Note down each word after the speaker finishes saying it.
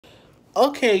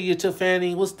Okay, YouTube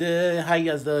family, what's good? How you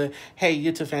guys doing? Hey,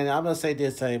 YouTube family, I'm gonna say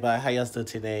this to everybody. How you guys doing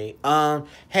today?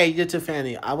 Hey, YouTube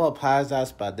family, I will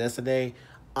apologize about yesterday.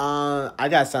 I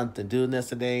got something to do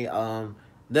yesterday.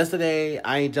 Yesterday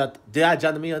I ain't jumped. Did I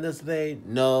jump the meal yesterday?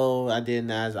 No, I didn't.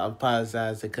 I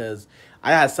apologize because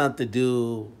I had something to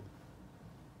do.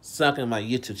 Something on my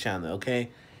YouTube channel.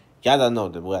 Okay, y'all don't know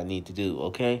what I need to do.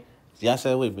 Okay, y'all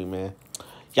stay with me, man.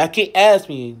 Y'all keep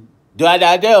asking me, do I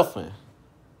got a girlfriend?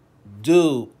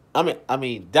 Dude, I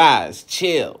mean, guys,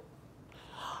 chill.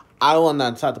 I don't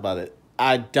want to talk about it.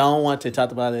 I don't want to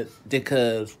talk about it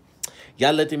because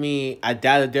y'all look at me. I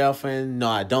got a girlfriend. No,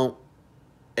 I don't.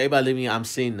 Everybody look at me. I'm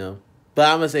seeing them. But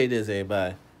I'm gonna say this,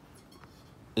 everybody.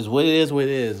 It's what it is. What it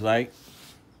is, right?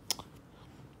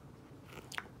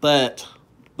 But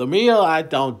the meal I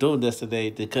don't do this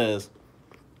today because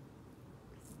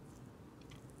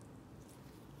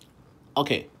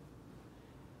okay,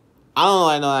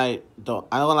 I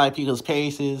don't like people's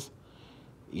paces.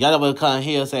 Y'all don't come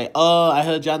here and say, "Oh, I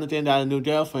heard Jonathan got a new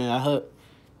girlfriend." I heard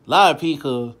a lot of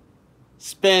people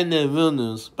spending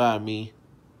rumors by me.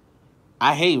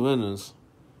 I hate rumors.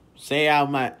 Say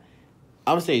out my, I'm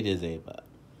gonna say this, but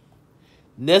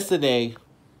yesterday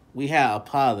we had a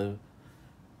problem.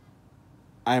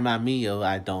 I'm my meal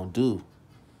I don't do.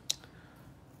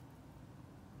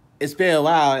 It's been a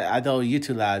while. I don't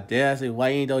utilize. They ask me why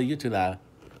you ain't don't utilize.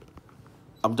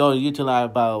 I'm doing utilize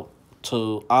about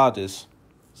to artists.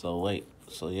 So wait.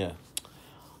 So yeah.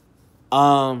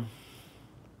 Um,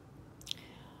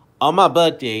 on my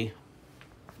birthday,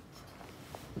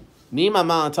 me and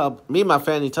my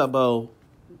family talk about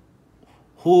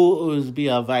who was be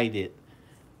invited.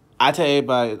 I tell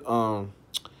everybody,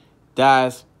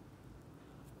 guys,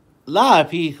 a lot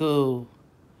of people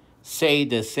say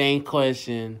the same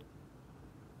question.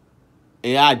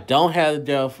 And I don't have a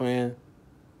girlfriend.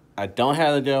 I don't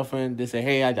have a girlfriend. They say,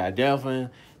 hey, I got a girlfriend.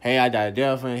 Hey, I got a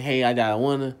girlfriend. Hey, I got a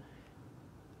woman.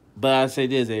 But I say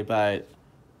this, everybody.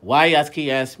 Why y'all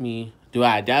keep asking me, do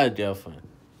I got a girlfriend?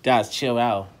 Guys, chill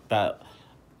out. But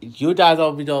you guys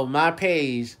over there on my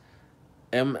page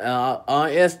and on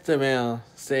Instagram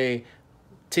say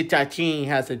Tita King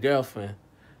has a girlfriend.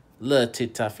 Look,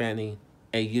 Tita Fanny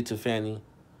and YouTube Fanny.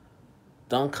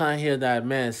 Don't come here that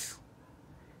mess.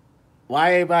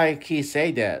 Why everybody keep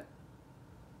say that?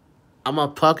 I'm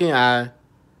a fucking eye.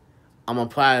 I'm a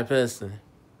private person.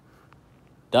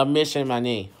 Don't mention my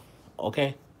name.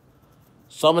 Okay?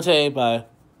 So I'm gonna tell everybody,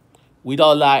 we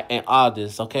don't lie in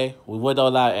artists, okay? We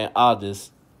don't lie in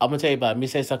artists. I'm gonna tell you about me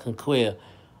say something queer.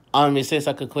 Me say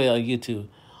something queer on YouTube.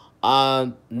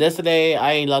 Yesterday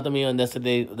I ain't loved me on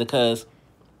yesterday because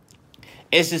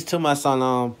it's just too much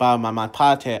on about my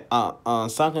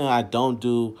podcast. Something I don't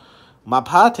do. My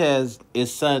podcast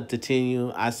is set to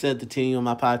continue. I said to continue on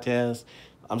my podcast.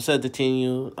 I'm set to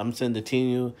continue. I'm set to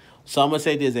continue. So I'm gonna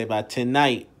say this about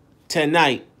tonight,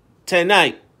 tonight.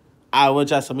 I will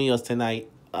drop some meals tonight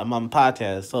on my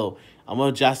podcast. So I'm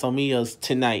gonna drop some meals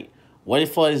tonight. Wait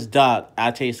for this dot.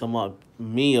 I'll tell you some more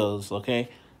meals. Okay,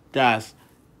 guys.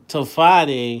 Till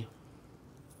Friday.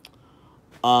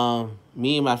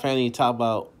 Me and my family talk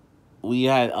about we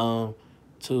had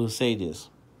to say this,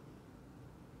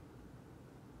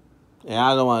 and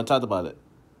I don't want to talk about it.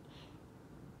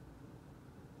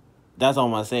 That's all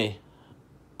I'm gonna say.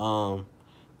 Um,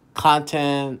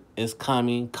 content is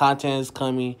coming. Content is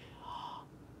coming.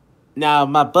 Now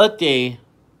my birthday,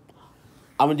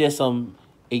 I'm gonna do some.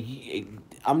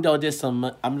 I'm gonna do some.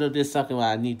 I'm gonna do something what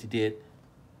I need to do.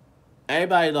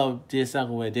 Everybody know did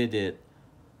something what they did.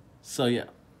 So yeah.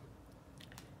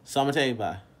 So I'm gonna tell you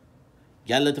about.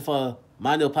 Y'all looking for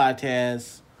my new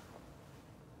podcast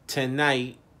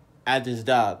tonight at this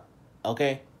dog,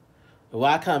 okay? When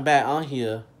I come back on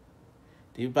here,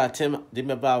 give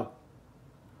me about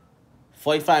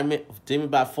 45 minutes, give me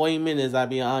about 40 minutes I'll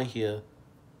be on here.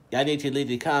 Y'all need to leave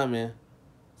the comment,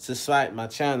 subscribe my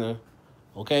channel,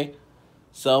 okay?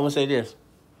 So I'm gonna say this.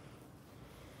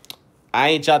 I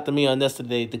ain't dropped the me on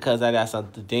yesterday because I got some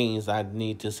things I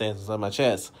need to say on my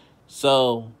chest.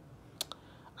 So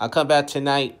I'll come back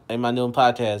tonight in my new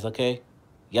podcast, okay?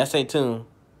 Y'all stay tuned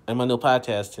in my new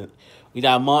podcast. We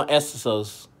got more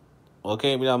episodes,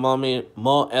 okay? We got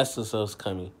more episodes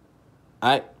coming, all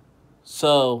right?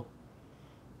 So,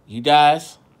 you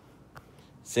guys,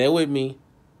 stay with me.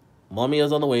 More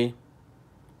meals on the way.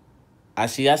 I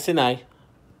see you tonight.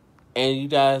 And you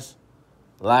guys,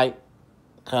 like,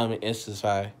 comment, and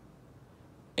subscribe.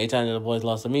 Anytime the boys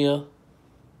lost a meal,